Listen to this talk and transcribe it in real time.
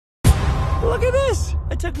look at this!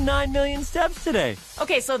 I took 9 million steps today.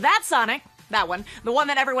 Okay, so that Sonic, that one, the one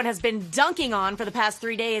that everyone has been dunking on for the past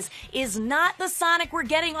 3 days, is not the Sonic we're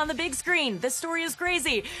getting on the big screen. This story is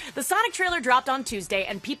crazy. The Sonic trailer dropped on Tuesday,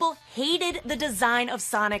 and people hated the design of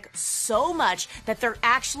Sonic so much that they're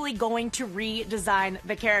actually going to redesign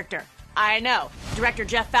the character. I know. Director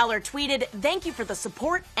Jeff Fowler tweeted, "Thank you for the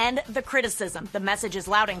support and the criticism. The message is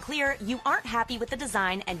loud and clear. You aren't happy with the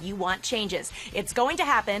design and you want changes. It's going to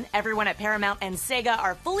happen. Everyone at Paramount and Sega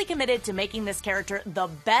are fully committed to making this character the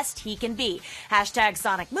best he can be. Hashtag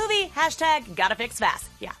Sonic movie, hashtag gotta fix fast."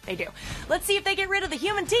 Yeah, they do. Let's see if they get rid of the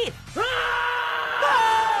human teeth.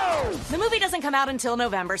 The movie doesn't come out until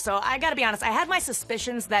November, so I gotta be honest, I had my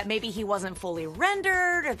suspicions that maybe he wasn't fully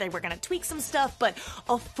rendered or they were gonna tweak some stuff, but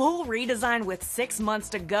a full redesign with 6 months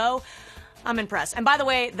to go, I'm impressed. And by the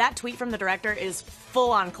way, that tweet from the director is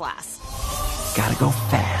full on class. Gotta go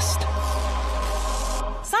fast.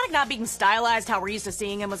 Sonic not being stylized how we're used to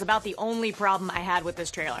seeing him was about the only problem I had with this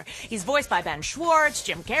trailer. He's voiced by Ben Schwartz,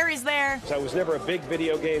 Jim Carrey's there. I was never a big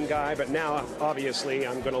video game guy, but now, obviously,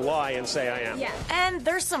 I'm gonna lie and say I am. Yeah. And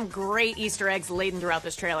there's some great Easter eggs laden throughout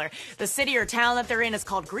this trailer. The city or town that they're in is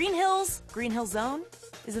called Green Hills. Green Hill Zone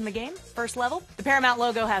is in the game, first level. The Paramount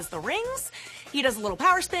logo has the rings. He does a little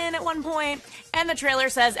power spin at one point. And the trailer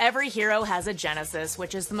says every hero has a Genesis,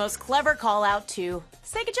 which is the most clever call out to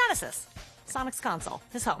Sega Genesis. Sonic's console,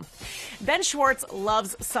 his home. Ben Schwartz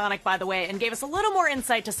loves Sonic, by the way, and gave us a little more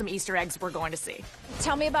insight to some Easter eggs we're going to see.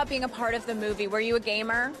 Tell me about being a part of the movie. Were you a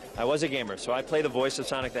gamer? I was a gamer, so I play the voice of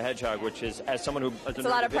Sonic the Hedgehog, which is, as someone who... It's a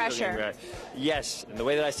lot of pressure. Yes, and the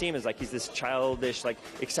way that I see him is like he's this childish, like,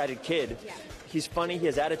 excited kid. Yeah. He's funny, he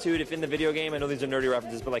has attitude. If in the video game, I know these are nerdy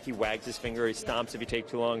references, but like he wags his finger, he stomps if you take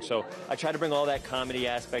too long. So I try to bring all that comedy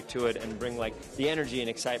aspect to it and bring like the energy and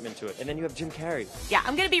excitement to it. And then you have Jim Carrey. Yeah,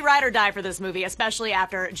 I'm gonna be ride or die for this movie, especially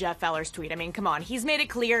after Jeff Fowler's tweet. I mean, come on, he's made it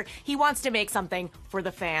clear he wants to make something for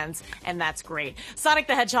the fans, and that's great. Sonic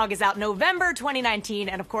the Hedgehog is out November 2019,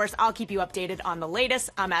 and of course, I'll keep you updated on the latest.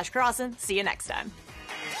 I'm Ash Crossan. See you next time.